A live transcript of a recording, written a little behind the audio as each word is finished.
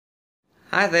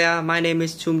Hi there, my name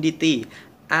is TrungDT,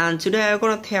 and today I'm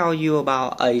gonna tell you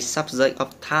about a subject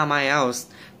of time IELTS.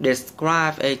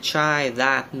 Describe a child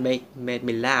that made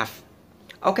me laugh.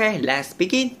 Okay, let's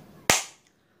begin.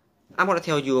 I'm gonna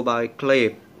tell you about a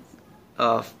clip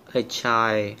of a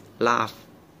child laugh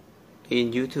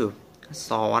in YouTube. I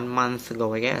saw 1 month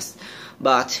ago, I guess.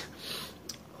 But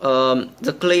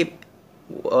the clip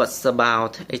was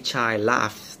about a child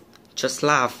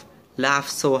laugh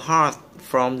so hard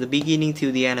from the beginning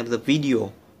to the end of the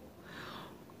video.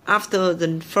 After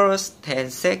the first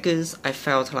 10 seconds, I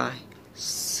felt like,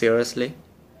 seriously?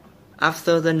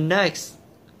 After the next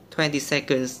 20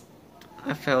 seconds,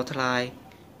 I felt like,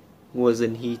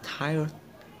 wasn't he tired?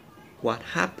 What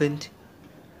happened?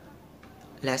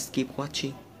 Let's keep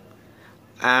watching.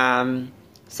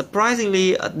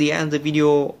 Surprisingly, at the end of the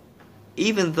video,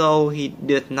 even though he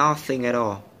did nothing at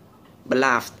all, but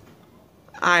laughed,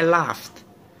 I laughed.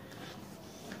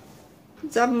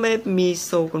 That made me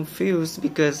so confused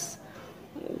because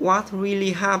what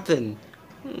really happened?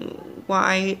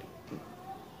 Why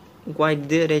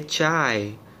did a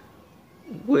child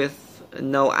with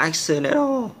no accent at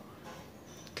all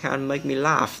can make me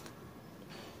laugh?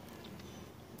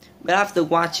 But after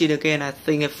watching it again, I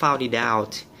think I found it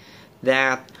out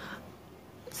that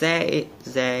there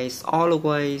is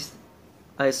always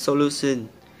a solution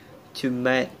to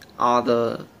make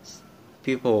other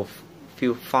people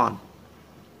feel fun.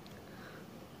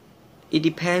 It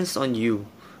depends on you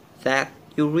that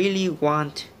you really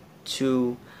want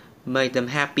to make them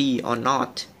happy or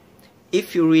not.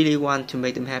 If you really want to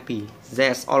make them happy,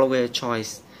 there's always a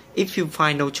choice. If you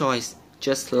find no choice,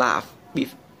 just laugh in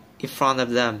front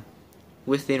of them.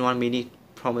 Within 1 minute,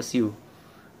 promise you,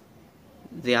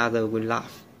 the other will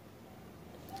laugh.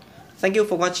 Thank you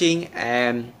for watching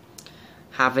and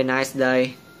have a nice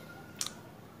day.